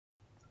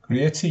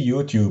Grüezi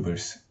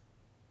YouTubers.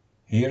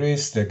 Here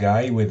is the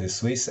guy with a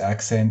Swiss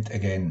accent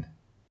again.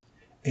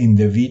 In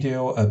the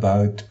video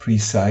about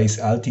precise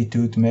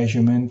altitude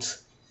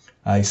measurements,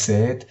 I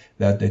said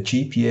that the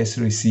GPS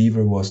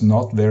receiver was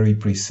not very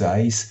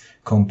precise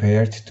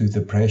compared to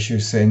the pressure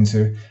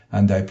sensor,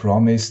 and I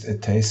promised a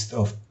test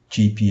of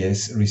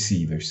GPS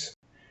receivers.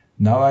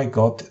 Now I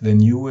got the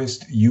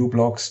newest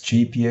u-blox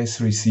GPS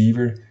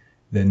receiver,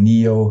 the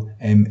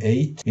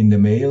Neo-M8, in the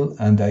mail,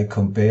 and I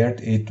compared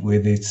it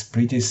with its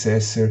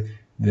predecessor,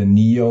 the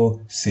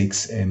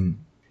Neo-6M.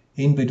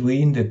 In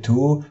between the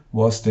two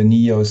was the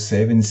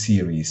Neo-7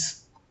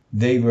 series.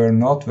 They were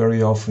not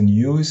very often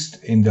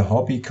used in the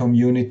hobby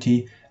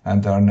community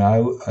and are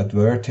now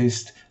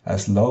advertised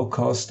as low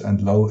cost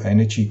and low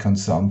energy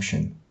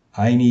consumption.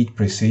 I need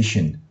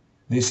precision.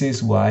 This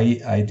is why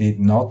I did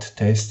not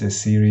test the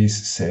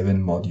Series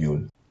 7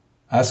 module.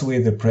 As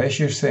with the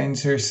pressure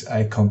sensors,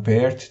 I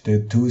compared the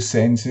two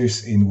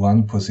sensors in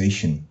one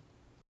position.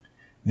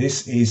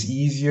 This is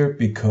easier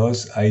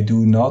because I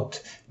do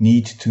not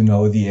need to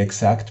know the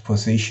exact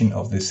position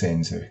of the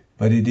sensor,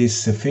 but it is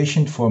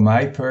sufficient for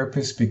my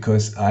purpose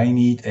because I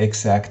need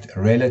exact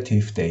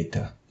relative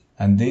data.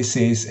 And this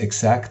is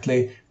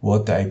exactly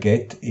what I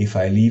get if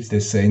I leave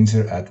the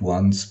sensor at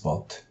one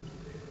spot.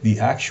 The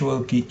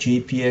actual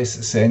GPS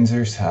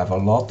sensors have a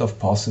lot of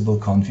possible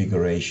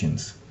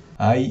configurations.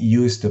 I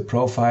used the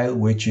profile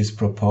which is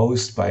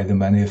proposed by the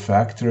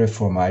manufacturer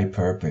for my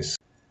purpose.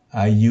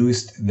 I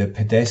used the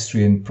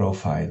pedestrian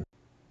profile.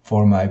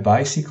 For my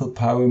bicycle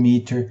power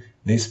meter,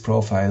 this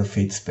profile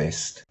fits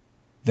best.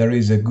 There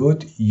is a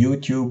good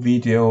YouTube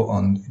video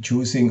on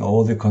choosing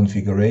all the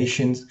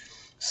configurations,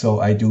 so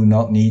I do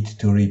not need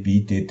to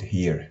repeat it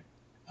here.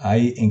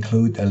 I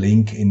include a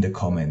link in the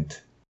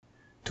comment.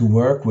 To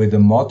work with the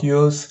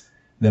modules,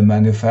 the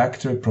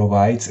manufacturer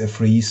provides a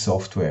free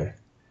software.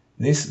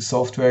 This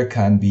software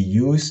can be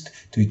used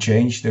to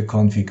change the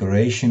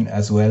configuration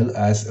as well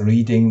as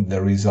reading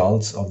the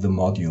results of the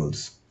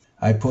modules.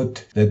 I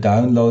put the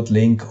download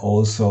link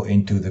also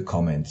into the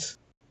comments.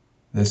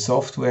 The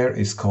software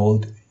is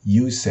called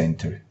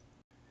U-Center.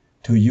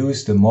 To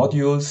use the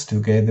modules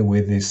together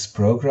with this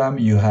program,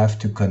 you have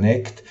to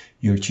connect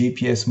your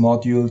GPS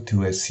module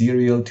to a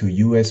serial to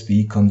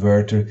USB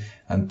converter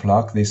and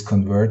plug this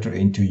converter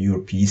into your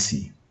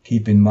PC.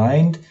 Keep in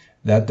mind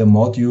that the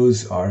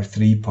modules are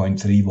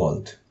 3.3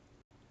 volt.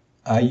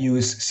 I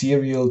use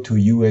serial to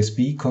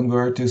USB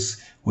converters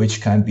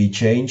which can be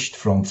changed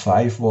from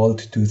 5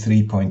 volt to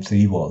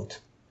 3.3 volt.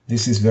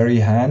 This is very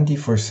handy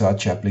for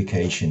such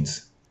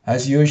applications.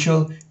 As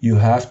usual, you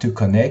have to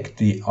connect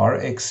the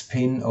RX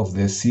pin of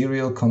the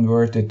serial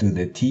converter to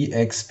the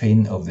TX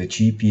pin of the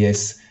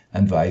GPS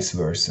and vice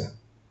versa.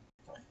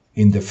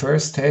 In the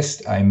first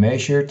test, I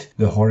measured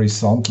the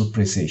horizontal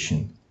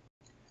precision.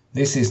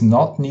 This is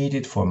not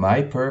needed for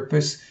my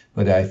purpose,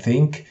 but I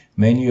think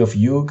many of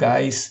you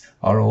guys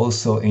are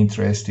also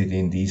interested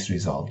in these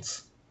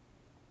results.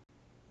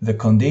 The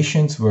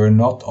conditions were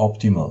not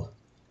optimal.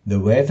 The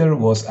weather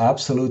was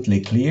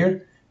absolutely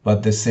clear,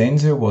 but the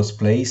sensor was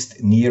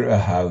placed near a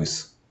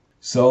house.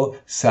 So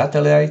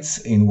satellites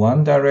in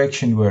one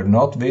direction were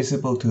not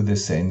visible to the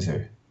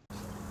sensor.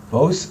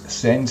 Both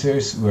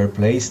sensors were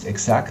placed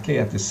exactly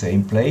at the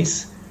same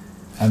place,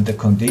 and the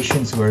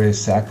conditions were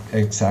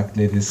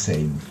exactly the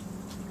same.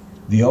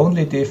 The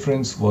only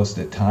difference was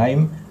the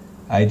time.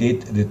 I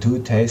did the two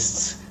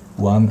tests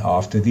one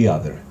after the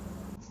other.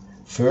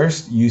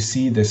 First, you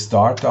see the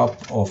startup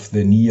of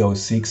the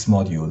Neo-6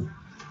 module.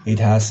 It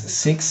has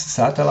 6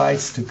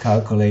 satellites to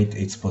calculate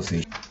its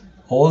position.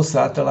 All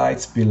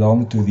satellites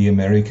belong to the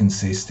American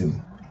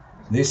system.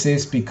 This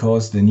is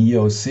because the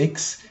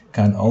Neo-6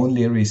 can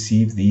only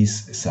receive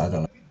these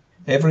satellites.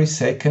 Every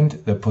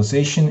second, the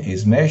position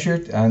is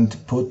measured and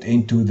put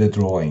into the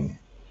drawing.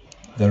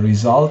 The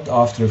result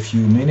after a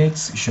few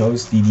minutes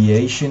shows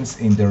deviations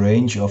in the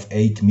range of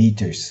 8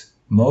 meters.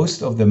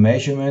 Most of the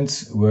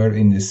measurements were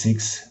in the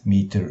 6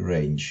 meter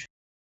range.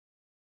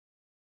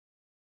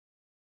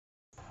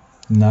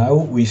 Now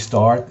we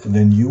start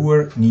the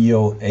newer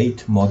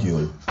Neo-8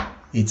 module.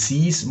 It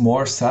sees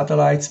more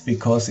satellites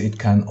because it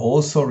can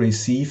also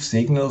receive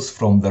signals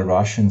from the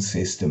Russian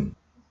system.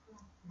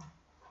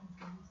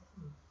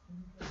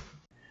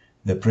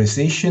 The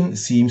precision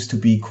seems to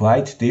be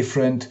quite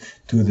different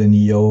to the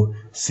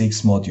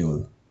Neo-6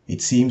 module.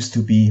 It seems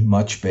to be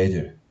much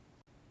better.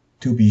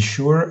 To be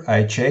sure,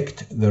 I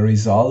checked the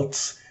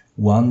results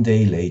one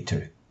day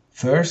later.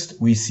 First,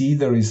 we see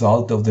the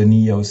result of the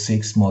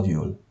Neo-6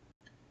 module.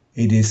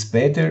 It is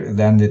better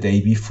than the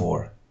day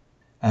before.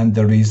 And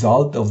the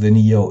result of the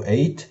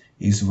Neo-8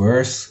 is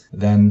worse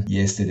than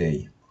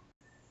yesterday.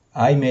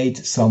 I made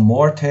some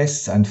more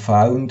tests and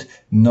found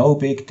no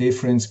big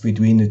difference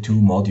between the two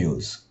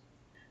modules.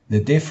 The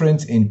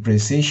difference in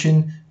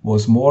precision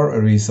was more a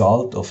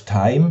result of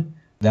time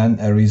than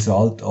a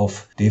result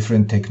of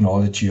different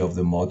technology of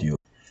the module.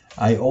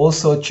 I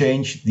also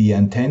changed the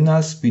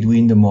antennas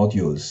between the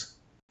modules.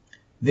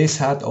 This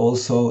had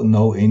also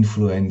no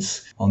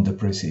influence on the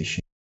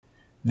precision.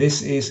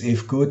 This is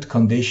if good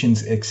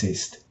conditions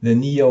exist. The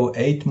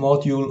Neo-8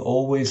 module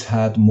always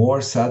had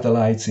more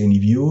satellites in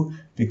view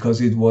because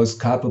it was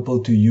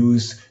capable to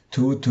use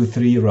 2 to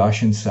 3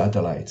 Russian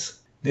satellites.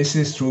 This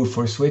is true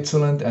for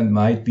Switzerland and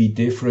might be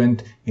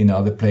different in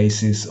other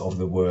places of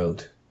the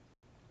world.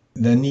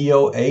 The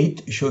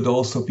Neo-8 should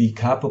also be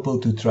capable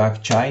to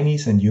track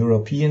Chinese and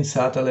European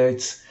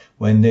satellites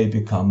when they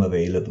become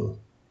available.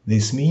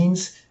 This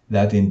means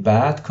that in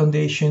bad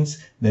conditions,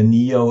 the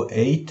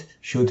Neo-8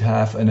 should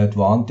have an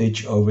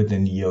advantage over the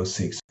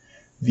Neo-6.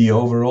 The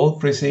overall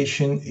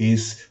precision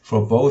is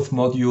for both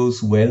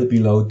modules well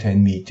below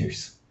 10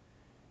 meters.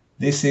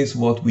 This is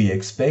what we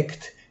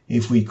expect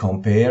if we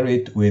compare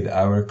it with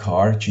our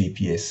car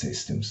GPS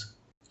systems.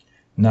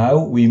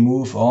 Now we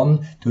move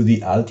on to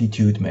the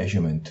altitude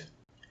measurement.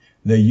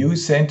 The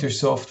U-Center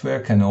software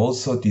can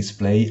also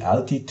display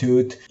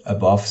altitude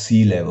above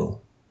sea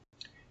level.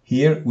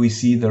 Here we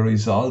see the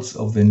results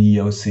of the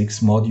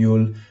Neo-6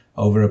 module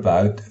over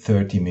about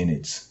 30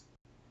 minutes.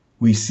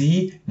 We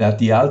see that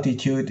the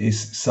altitude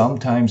is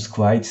sometimes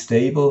quite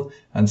stable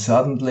and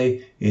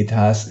suddenly it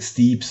has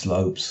steep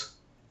slopes.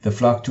 The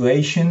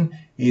fluctuation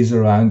is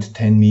around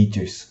 10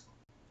 meters.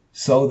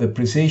 So the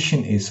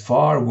precision is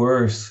far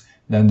worse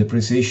than the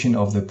precision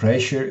of the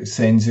pressure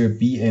sensor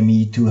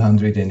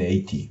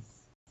BME280.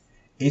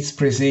 Its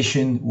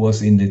precision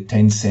was in the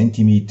 10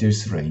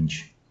 centimeters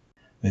range.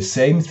 The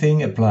same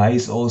thing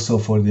applies also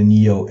for the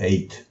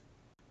Neo-8.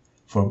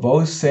 For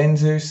both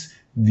sensors,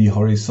 the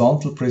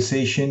horizontal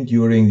precision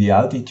during the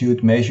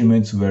altitude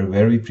measurements were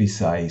very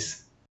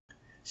precise.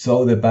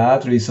 So the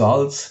bad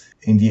results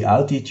in the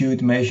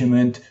altitude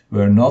measurement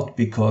were not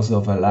because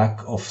of a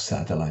lack of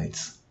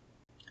satellites.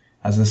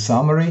 As a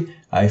summary,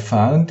 I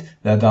found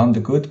that under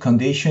good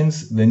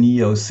conditions, the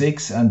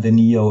Neo-6 and the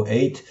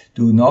Neo-8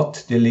 do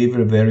not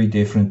deliver very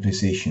different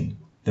precision.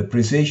 The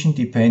precision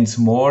depends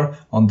more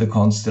on the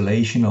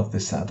constellation of the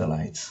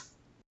satellites.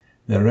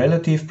 The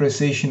relative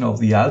precision of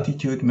the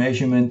altitude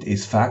measurement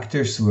is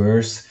factors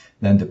worse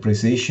than the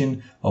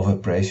precision of a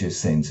pressure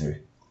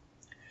sensor.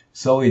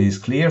 So it is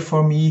clear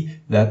for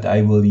me that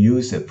I will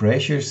use a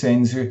pressure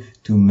sensor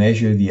to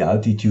measure the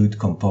altitude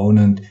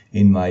component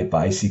in my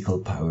bicycle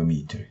power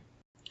meter.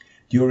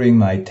 During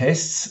my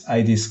tests,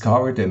 I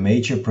discovered a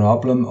major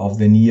problem of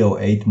the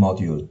Neo-8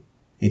 module.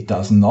 It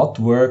does not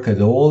work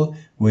at all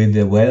with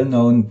the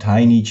well-known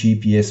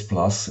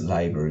TinyGPSplus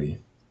library.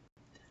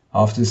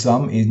 After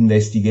some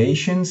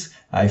investigations,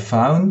 I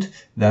found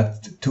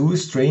that 2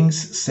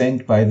 strings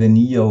sent by the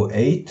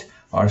Neo-8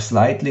 are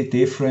slightly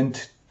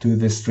different to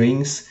the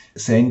strings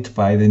sent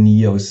by the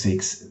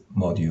Neo-6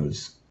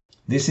 modules.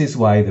 This is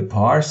why the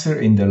parser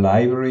in the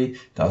library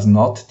does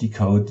not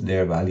decode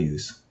their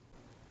values.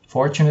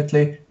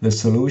 Fortunately, the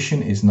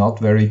solution is not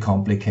very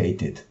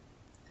complicated.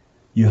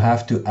 You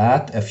have to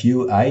add a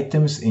few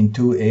items in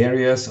 2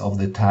 areas of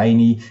the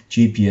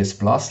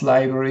TinyGPSplus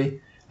library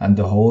and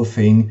the whole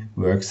thing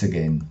works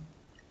again.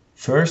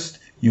 First,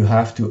 you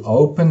have to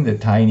open the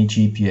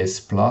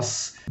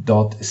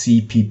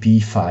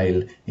TinyGPSplus.cpp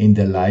file in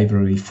the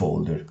library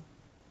folder.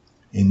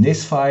 In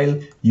this file,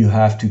 you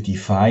have to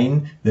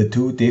define the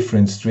 2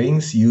 different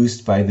strings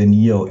used by the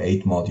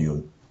Neo-8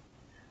 module.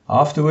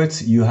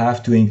 Afterwards, you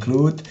have to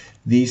include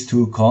these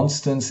 2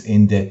 constants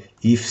in the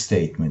if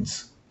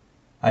statements.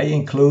 I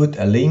include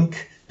a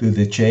link to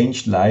the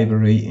changed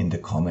library in the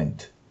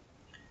comment.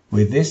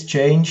 With this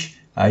change,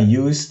 I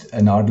used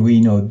an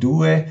Arduino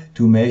Due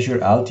to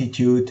measure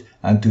altitude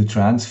and to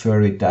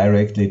transfer it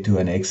directly to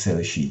an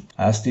Excel sheet,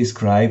 as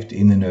described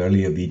in an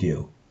earlier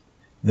video.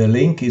 The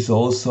link is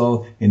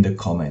also in the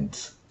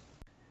comments.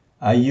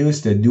 I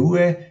used a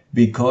Due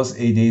because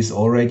it is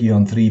already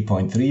on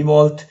 3.3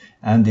 volt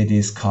and it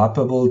is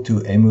capable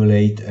to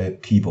emulate a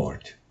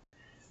keyboard.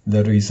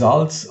 The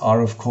results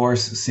are of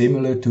course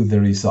similar to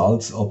the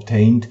results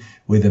obtained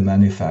with the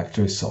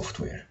manufacturer's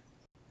software.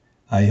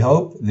 I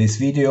hope this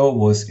video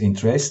was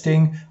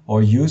interesting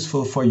or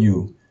useful for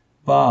you.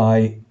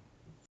 Bye!